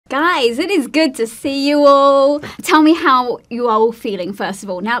Guys, it is good to see you all. Tell me how you are all feeling, first of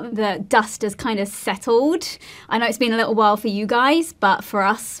all, now that the dust has kind of settled. I know it's been a little while for you guys, but for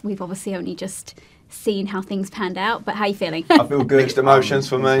us, we've obviously only just seen how things panned out. But how are you feeling? I feel good. Mixed emotions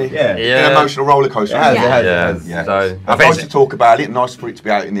for me. Yeah. An emotional roller coaster. It has. So, it's nice to talk about it, nice for it to be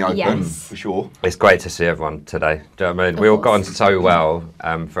out in the open, for sure. It's great to see everyone today. Do you know what I mean? We all got on so well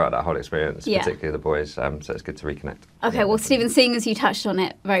throughout that whole experience, particularly the boys, so it's good to reconnect. Okay, well, Stephen, seeing as you touched on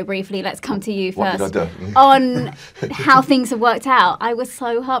it very briefly, let's come to you first. What did I do? On how things have worked out. I was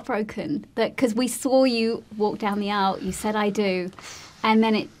so heartbroken that because we saw you walk down the aisle, you said I do, and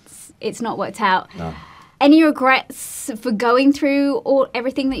then it's not worked out. No. Any regrets for going through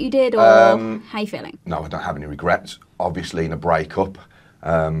everything that you did, or how are you feeling? No, I don't have any regrets. Obviously, in a breakup,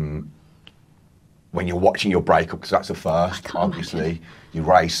 when you're watching your breakup, because that's the first, obviously, you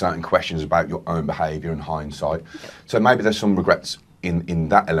raise certain questions about your own behaviour and hindsight. So maybe there's some regrets in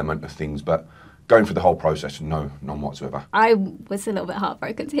that element of things, but going through the whole process, none whatsoever. I was a little bit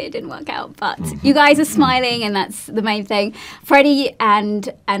heartbroken to hear it didn't work out, but you guys are smiling, and that's the main thing. Freddie and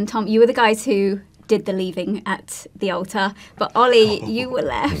Tom, you were the guys who did the leaving at the altar, but Ollie, you were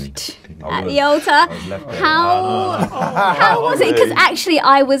left at the altar. How was it? Because actually,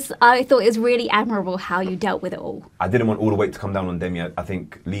 I thought it was really admirable how you dealt with it all. I didn't want all the weight to come down on Demi. I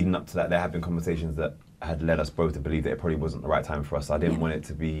think leading up to that, there had been conversations that had led us both to believe that it probably wasn't the right time for us. I didn't want it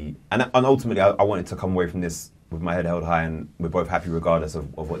to be, and ultimately, I wanted to come away from this with my head held high, and we're both happy regardless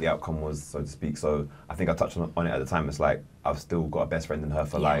of what the outcome was, so to speak. So I think I touched on it at the time. It's like, I've still got a best friend in her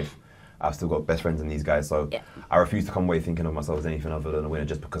for life. I've still got best friends in these guys, so I refuse to come away thinking of myself as anything other than a winner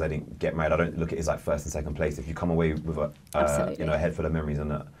just because I didn't get married. I don't look at it as like first and second place. If you come away with a head full of memories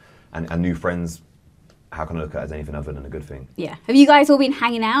and new friends, how can I look at it as anything other than a good thing? Yeah. Have you guys all been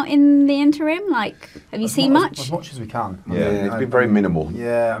hanging out in the interim? Like, have you seen much? As much as we can. Yeah, it's been very minimal.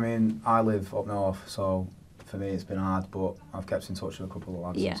 Yeah, I mean, I live up north, so for me it's been hard, but I've kept in touch with a couple of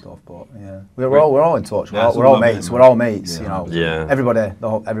lads and stuff. But we're all in touch. We're all mates. We're all mates. You know. Yeah. Everybody.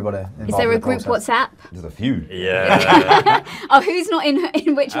 Is there a group WhatsApp? There's a few. Yeah. Oh, who's not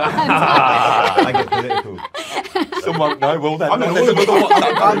in which one? I get political. Some won't know, will they? I'm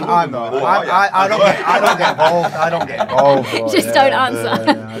not. I don't get involved. I don't get involved. Just don't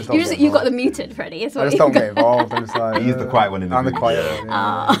answer. You got them muted, Freddie. I just don't get involved. He's the quiet one in the group. I'm the quiet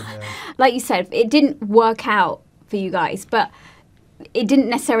one. Like you said, it didn't work out for you guys, but it didn't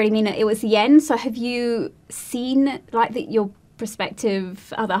necessarily mean that it was the end. So have you seen like your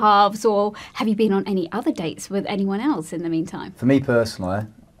prospective other halves, or have you been on any other dates with anyone else in the meantime? For me personally,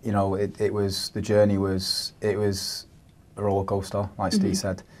 you know, the journey was a roller coaster, like Steve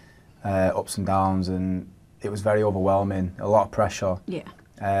said, ups and downs, and it was very overwhelming, a lot of pressure. Yeah.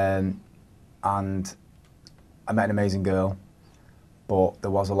 And I met an amazing girl, but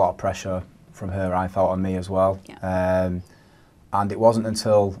there was a lot of pressure from her, I felt, on me as well. Yeah. And it wasn't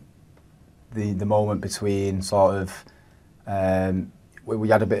until the moment between sort of we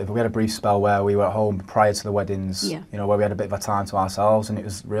had a brief spell where we were at home prior to the weddings, you know, where we had a bit of a time to ourselves, and it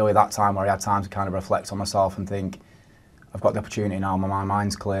was really that time where I had time to kind of reflect on myself and think, I've got the opportunity now, my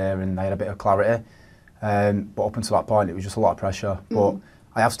mind's clear, and I had a bit of clarity. But up until that point, it was just a lot of pressure. But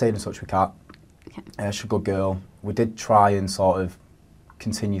I have stayed in touch with Kat. Okay. She's a good girl. We did try and sort of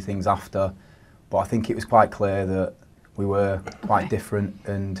continue things after, but I think it was quite clear that we were quite different.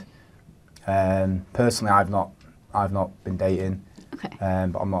 And personally, I've not been dating. Okay.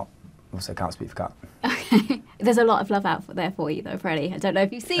 But I'm not. Obviously, I can't speak for Kat. Okay. There's a lot of love out there for you, though, Freddie. I don't know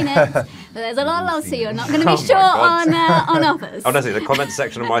if you've seen it, but there's a lot of love, so you're not going to be short on others. Honestly, the comment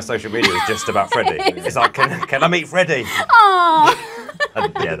section on my social media is just about Freddie. It's like, can I meet Freddie? Aww.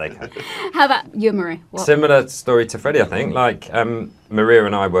 Yeah, they can. How about you, Marie? What? Similar story to Freddie, I think. Like, Maria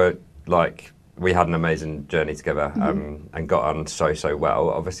and I were like, we had an amazing journey together and got on so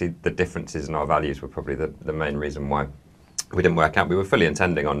well. Obviously, the differences in our values were probably the main reason why we didn't work out. We were fully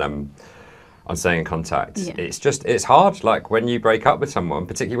intending on staying in contact. Yeah. It's hard, like when you break up with someone,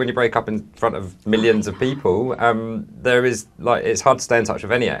 particularly when you break up in front of millions of people, it's hard to stay in touch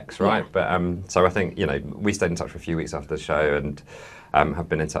with any ex, right? Yeah. But so I think, you know, we stayed in touch for a few weeks after the show and have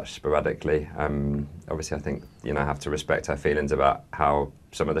been in touch sporadically. Obviously, I think, you know, I have to respect her feelings about how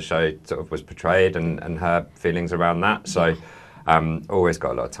some of the show sort of was portrayed and her feelings around that. So always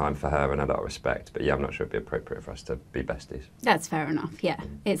got a lot of time for her and a lot of respect. But yeah, I'm not sure it'd be appropriate for us to be besties. That's fair enough, yeah.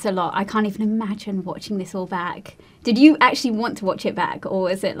 It's a lot. I can't even imagine watching this all back. Did you actually want to watch it back? Or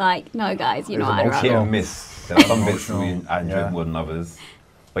is it like, no guys, you know, I'd rather... Hit and miss. There are some bits I enjoyed more than others.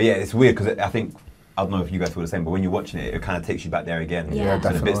 But yeah, it's weird because I think, I don't know if you guys feel the same, but when you're watching it, it kind of takes you back there again. Yeah, so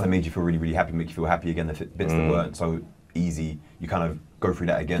the bits that made you feel really, really happy make you feel happy again. The bits that weren't so easy, you kind of go through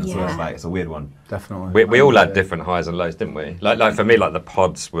that again. So it's like, it's a weird one. Definitely. We all had different highs and lows, didn't we? Like for me, like the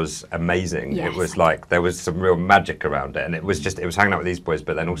pods was amazing. Yes. It was like there was some real magic around it, and it was hanging out with these boys,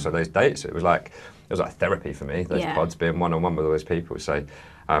 but then also those dates. It was like therapy for me. Those pods, being one-on-one with all those people. So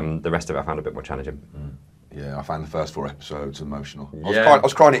the rest of it I found a bit more challenging. Yeah, I found the first 4 episodes emotional. Yeah. I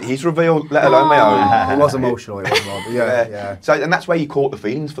was crying at his reveal, let alone my own. It was emotional, it was more, but yeah. So, and that's where you caught the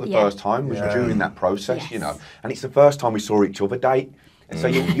feelings for the first time, was during that process, you know. And it's the first time we saw each other date. And so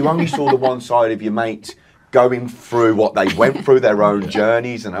you only saw the one side of your mate going through what they went through, their own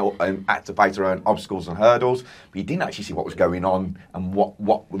journeys, and had to face their own obstacles and hurdles. But you didn't actually see what was going on and what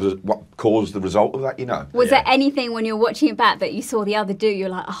caused the result of that, you know. Was there anything when you're watching it back that you saw the other do? You're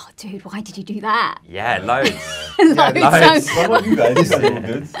like, oh, dude, why did you do that? Yeah, loads. Loads. What about you guys? You guys are all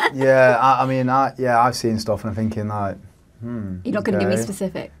good. Yeah, I mean, I've seen stuff and I'm thinking like, You're not going to give me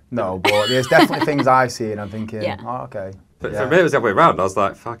specific. No, but there's definitely things I've seen. I'm thinking, oh, okay. But for me, it was the other way around. I was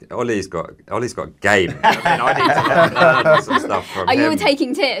like, "Fuck, Ollie's got game." I need to learn some stuff from him. You were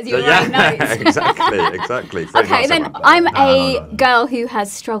taking tips. You were writing notes. exactly. Okay, then I'm a girl who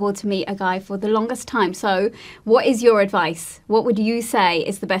has struggled to meet a guy for the longest time. So, what is your advice? What would you say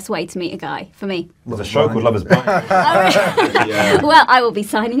is the best way to meet a guy for me? There's a show called Love Is Blind. Well, I will be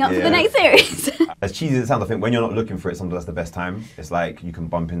signing up for the next series. As cheesy as it sounds, I think when you're not looking for it, sometimes that's the best time. It's like you can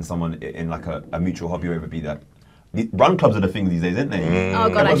bump in someone in like a mutual hobby, whether it be that. Run clubs are the things these days, isn't they? Oh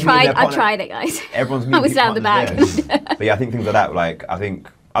God, I tried it, guys. Everyone's I was down the back. But yeah, I think things like that, like, I don't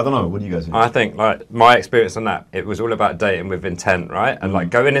know, what do you guys think? I think, like, my experience on that, it was all about dating with intent, right? And like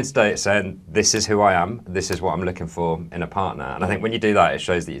going into date saying, this is who I am, this is what I'm looking for in a partner. And I think when you do that, it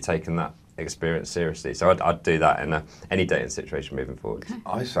shows that you're taking that experience seriously. So I'd do that in any dating situation moving forward. Okay.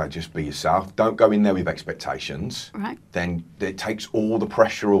 I say just be yourself. Don't go in there with expectations. Right. Then it takes all the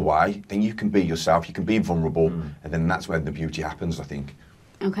pressure away. Then you can be yourself. You can be vulnerable, and then that's where the beauty happens, I think.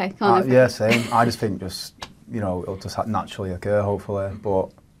 Okay, come on. Yeah, same. I just think it'll just naturally occur, hopefully. But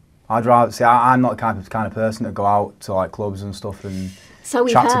I'd rather see. I'm not the kind of person to go out to like clubs and stuff and So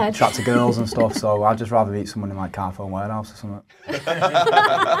we've chat heard. to girls and stuff. So I'd just rather meet someone in like Carphone Warehouse or something.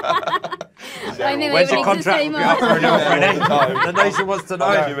 I knew Where's they your wanted to say contract? more. Up for renewal, Freddie. The nation wants to know.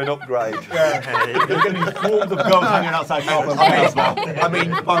 I'll give you an upgrade. There's going to be swarms of girls hanging outside Carphone Warehouse now. I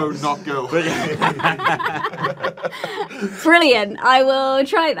mean, phone, not girl. Brilliant. I will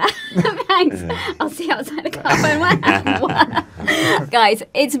try that. Thanks. I'll see you outside the Carphone. Guys,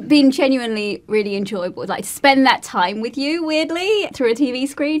 it's been genuinely really enjoyable. Like to spend that time with you, weirdly, through a TV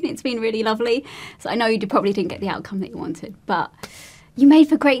screen. It's been really lovely. So I know you probably didn't get the outcome that you wanted, but you made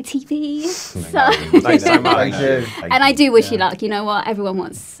for great TV. Thanks so much. Thank you. And I do wish you luck. You know what? Everyone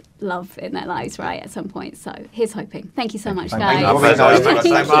wants love in their lives, right, at some point. So here's hoping. Thank you so much, Thank guys. you. Thanks so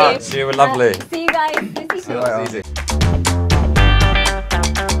Thank much. You were lovely. See you guys. Good to see you. See you later. Easy.